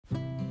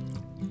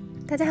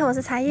大家好，我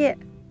是茶叶。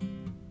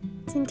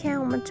今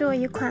天我们做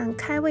一款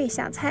开胃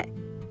小菜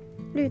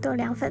——绿豆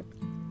凉粉。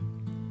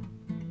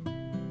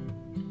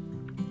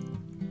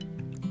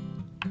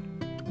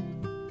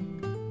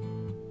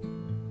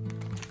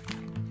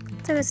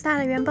这个是它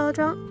的原包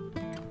装，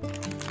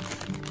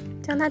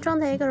将它装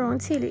在一个容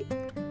器里。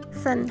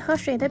粉和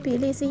水的比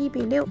例是1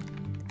比6，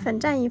粉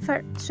占1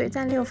份，水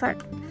占6份。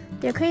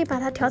也可以把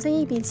它调成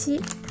1比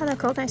7，它的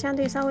口感相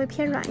对稍微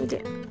偏软一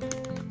点。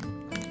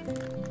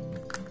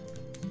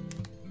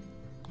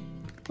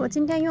我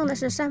今天用的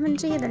是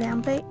1/3的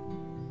量杯，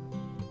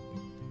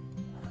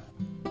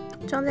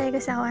装在一个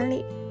小碗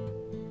里，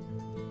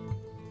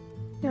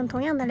用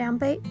同样的量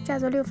杯加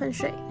入6份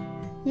水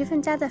，1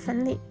份加在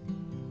粉里，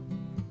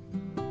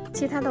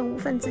其他的5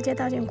份直接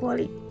倒进锅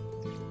里。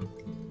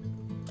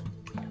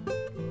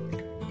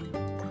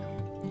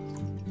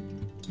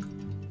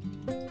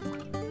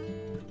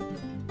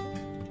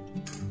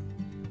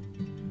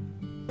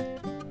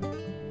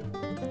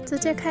直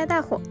接开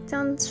大火，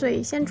将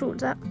水先煮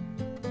着。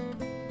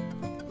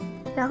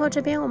然后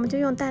这边我们就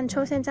用蛋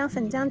抽先将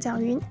粉浆搅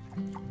匀。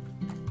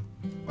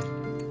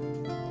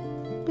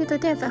绿豆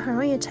淀粉很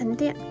容易沉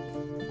淀，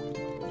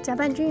搅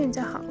拌均匀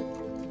就好。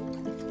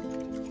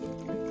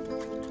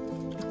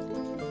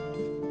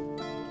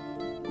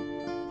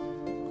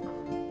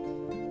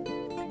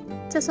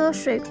这时候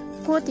水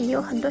锅底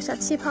有很多小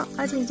气泡，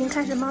而且已经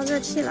开始冒热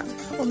气了，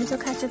我们就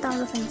开始倒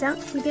入粉浆，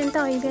一边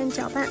倒一边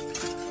搅拌，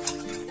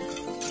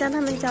将它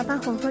们搅拌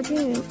混合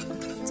均匀。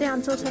这样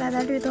做出来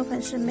的绿豆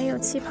粉是没有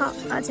气泡，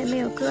而且没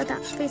有疙瘩，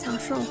非常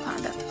顺滑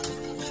的。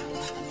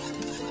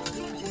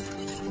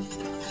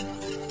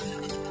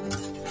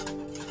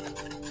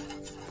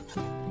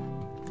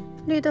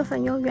绿豆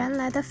粉由原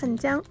来的粉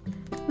浆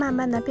慢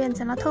慢的变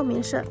成了透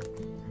明色，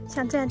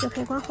像这样就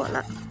可以关火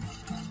了。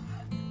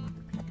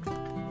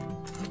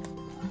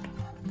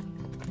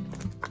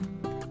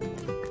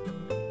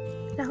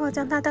然后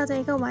将它倒在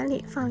一个碗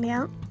里放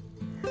凉，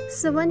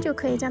室温就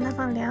可以将它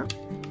放凉。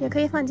也可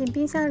以放进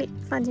冰箱里，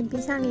放进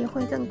冰箱里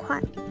会更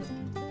快。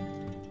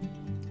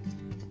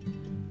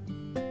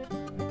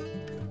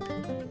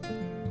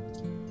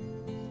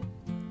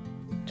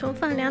从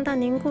放凉到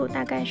凝固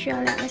大概需要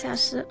2个小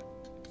时。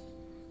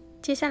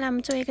接下来我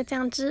们做一个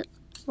酱汁，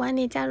碗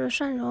里加入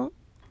蒜蓉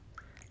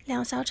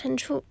，2勺陈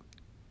醋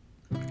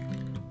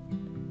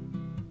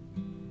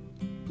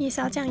，1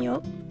勺酱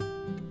油，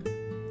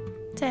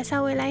再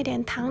稍微来一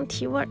点糖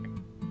提味儿，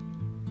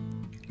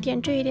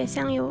点缀一点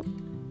香油。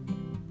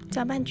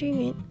搅拌均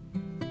匀，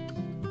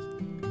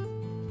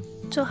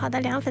做好的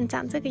凉粉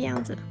长这个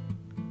样子，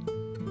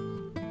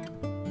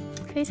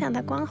非常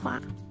的光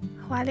滑，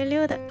滑溜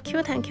溜的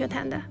 ，Q 弹 Q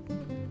弹的。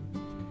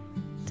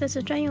这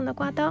是专用的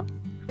刮刀，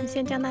你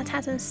先将它擦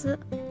成丝。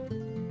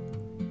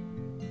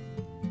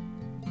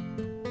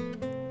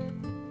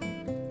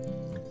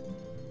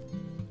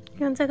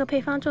用这个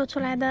配方做出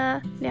来的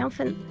凉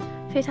粉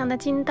非常的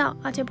筋道，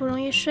而且不容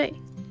易碎。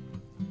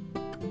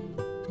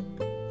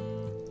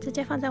直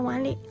接放在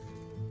碗里。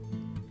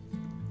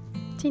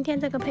今天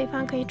这个配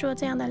方可以做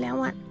这样的2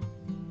碗。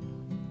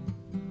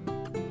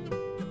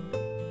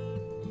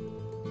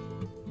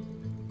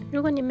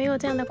如果你没有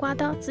这样的刮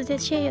刀，直接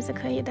切也是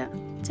可以的。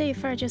这一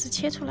份就是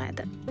切出来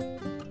的。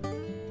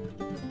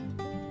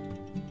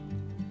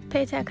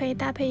配菜可以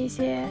搭配一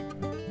些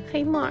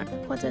黑木耳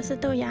或者是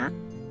豆芽，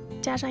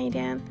加上一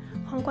点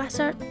黄瓜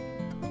丝儿。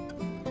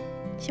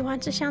喜欢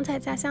吃香菜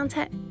加香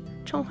菜，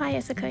葱花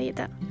也是可以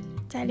的。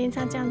再淋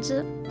上酱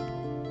汁。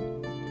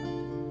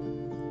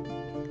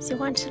喜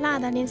欢吃辣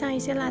的，淋上一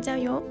些辣椒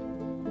油。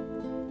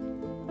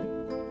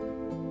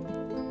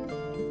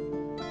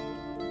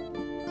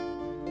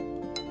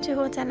最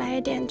后再来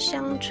一点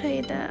香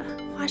脆的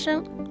花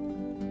生，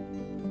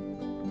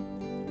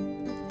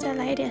再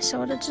来一点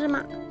熟的芝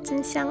麻，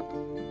增香。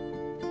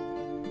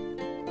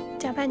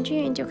搅拌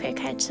均匀就可以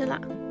开吃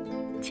了，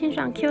清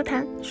爽 Q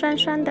弹，酸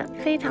酸的，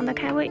非常的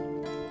开胃。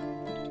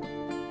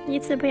一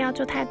次不要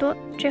做太多，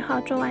最好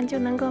做完就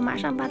能够马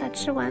上把它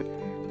吃完。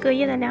隔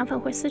夜的凉粉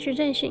会失去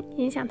韧性，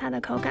影响它的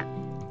口感。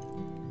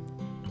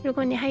如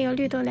果你还有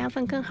绿豆凉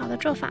粉更好的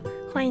做法，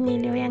欢迎你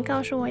留言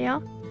告诉我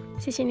哟。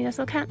谢谢你的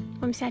收看，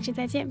我们下期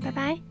再见，拜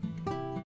拜。